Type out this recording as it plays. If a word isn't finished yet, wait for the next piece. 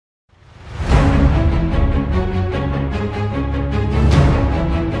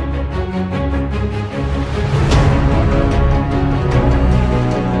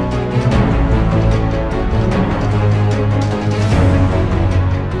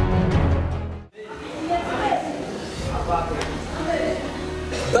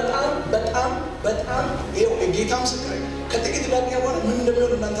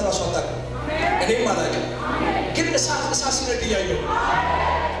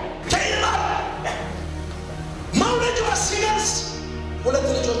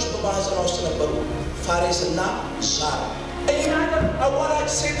እና ዛራ እኛን አዋላጅ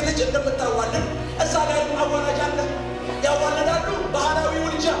ሴት ልጅ እንደምታዋልድ እዛ ላይ አዋላጅ አለ ያዋለዳሉ ባህላዊ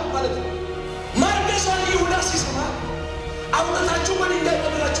ውልጃ ማለት ነው ማርገሷን ይሁዳ ሲሰማ አውጣታችሁ ወደ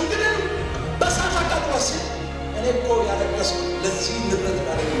እንደቀበላችሁ ግን በሳት አቃጥሏስ እኔ እኮ ያለቀሰ ለዚህ ንብረት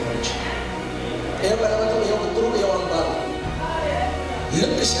ማለት ነው የበረበተው የወጥሩ የወንባሩ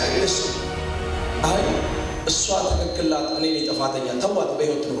ልክ ሲያይስ አይ እሷ ተከክላት እኔ ነኝ ጥፋተኛ ተዋት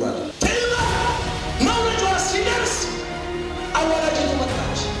በህይወት ትኖራለች ማውለጇ ሲደርስ አዋላጅቱ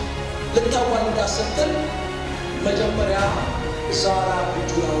መጣች ልታዋልዳ ስትል መጀመሪያ ዛራ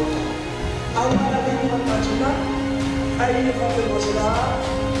እጁን አወጣ አዋላጅቱ መጣችና አይን ፈቅዶ ወስዳ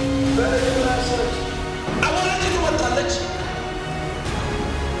በእጁ ላይ አሰረች አዋላጅቱ መጣለች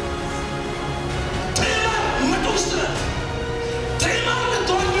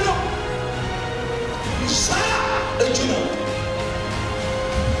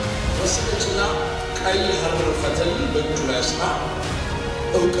ወሰደችና ቀይ ሐር ፈትል በእጁ ላይ አስራ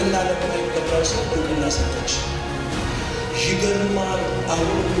እውቅና ለማይገባው ሰው እውቅና ሰጠች ይገርማል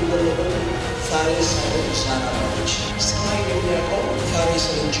አሁን ወለበ ፋሬስ ሳራ ነች ሰማይ የሚያውቀው ፋሬስ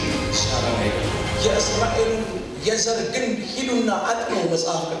እንጂ ሳራ አይደለም የእስራኤል የዘር ግንድ ሂዱና አጥኑ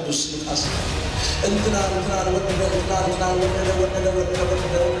መጽሐፍ ቅዱስ ሉቃስ እንትና ወደ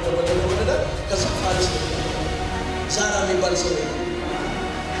ከዛ ፋሬስ ሳራ የሚባል ሰው ነው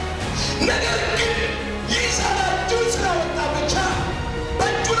ነገር ግን ይዛላችሁ ስራውና ብቻ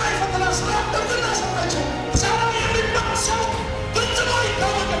በእጁ ላይ ፈተና ስራ እርግና ሰጣችሁ ሳራ የሚባል ሰው ፍጽሞ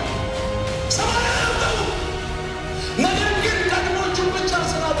አይታወቅም ሰማያዊ ነገር ግን ቀድሞቹ ብቻ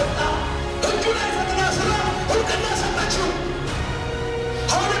ስራ ወጣ እጁ ላይ ፈተና ስራ እርግና ሰጣችሁ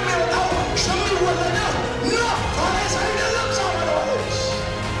አሁን የሚወጣው ሸምል ወለዳ ኖ ፋሬስ አይደለም ሳራ ነው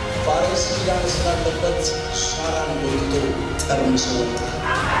ፋሬስ ያን ስላለበት ሳራን ወጥቶ ጠርምሶ ወጣ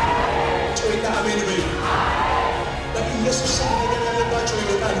ጮይታ አሜን በይ በኢየሱስ ስም ነገር ያለባቸው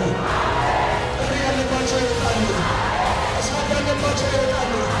ይወጣሉ ጥሪ ያለባቸው ይወጣሉ እሳት ያለባቸው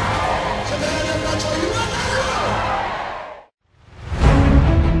ይወጣሉ ክብር ያለባቸው ይወጣሉ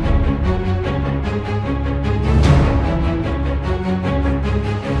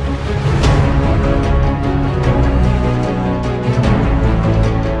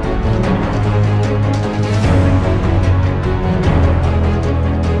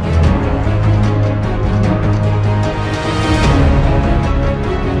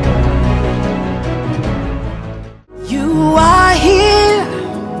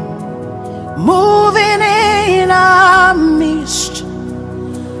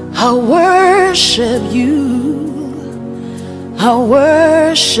I worship you, I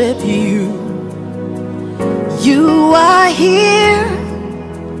worship you. You are here,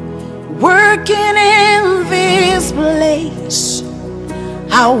 working in this place.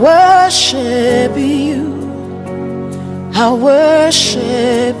 I worship you, I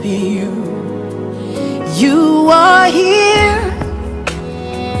worship you. You are here,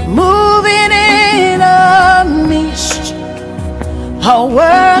 moving in our midst. I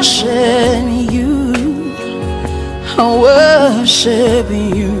worship you, I worship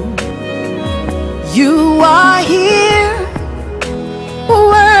you. You are here,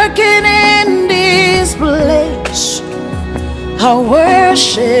 working in this place. I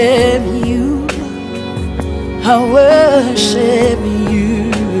worship you, I worship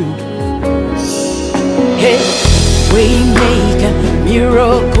you. Hey, waymaker,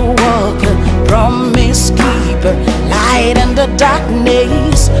 miracle worker, promise keeper, light in the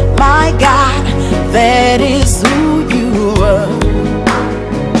darkness, my God, that is who you are.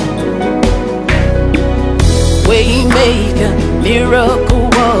 Waymaker, miracle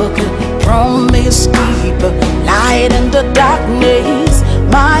worker, promise keeper, light in the darkness,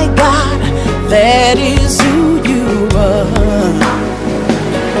 my God, that is who you are.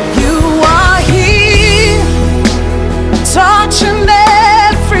 You are here, touching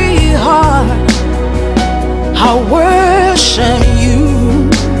every heart. I worship you,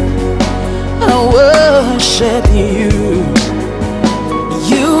 I worship you.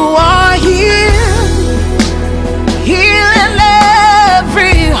 You are here, healing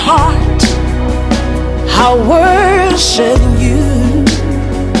every heart. I worship you,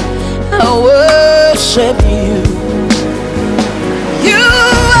 I worship you. You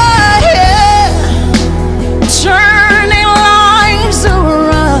are here, turning lives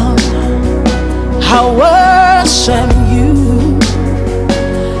around. I worship you,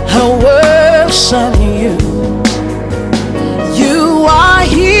 I worship you. You are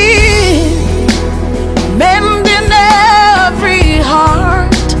here, mending every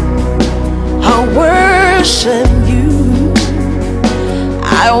heart. I worship you, I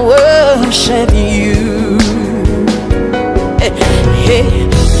worship you. Hey,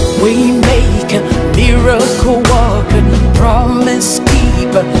 we make a miracle worker, promise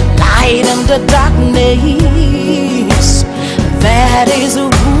keeper, light in the darkness. That is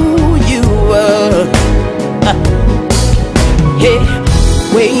who you are. Hey,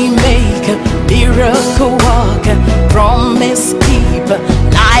 we make a miracle worker, promise keeper,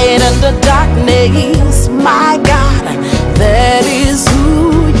 light in the darkness. My God, that is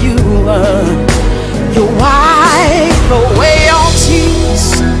who you are. You wipe away all tears,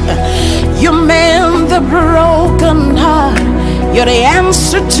 you mend the broken heart. You're the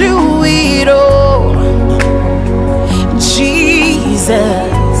answer to it all, Jesus.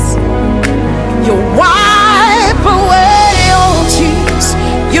 You wipe away all tears,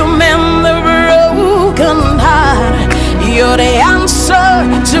 you mend the broken heart. You're the answer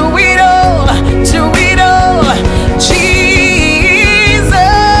to it all, to it all, Jesus.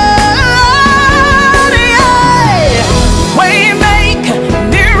 Yeah. We make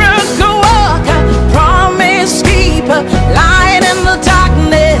miracle worker, promise keeper, light in the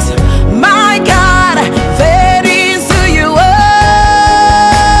darkness. My God, that is who you are.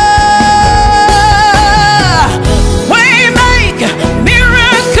 We make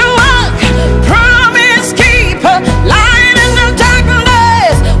miracle worker, promise keeper, light in the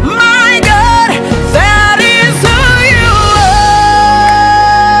darkness. My God, that is who you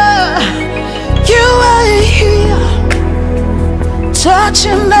are. You are here,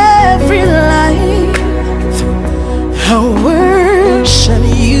 touching every life. I worship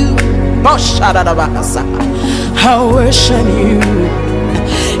you. Oh, I worship you.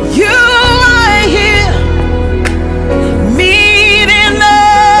 You are here, meeting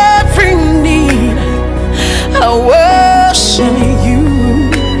every need. I worship you.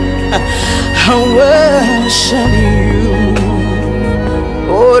 I worship you.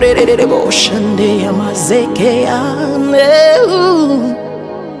 Oh,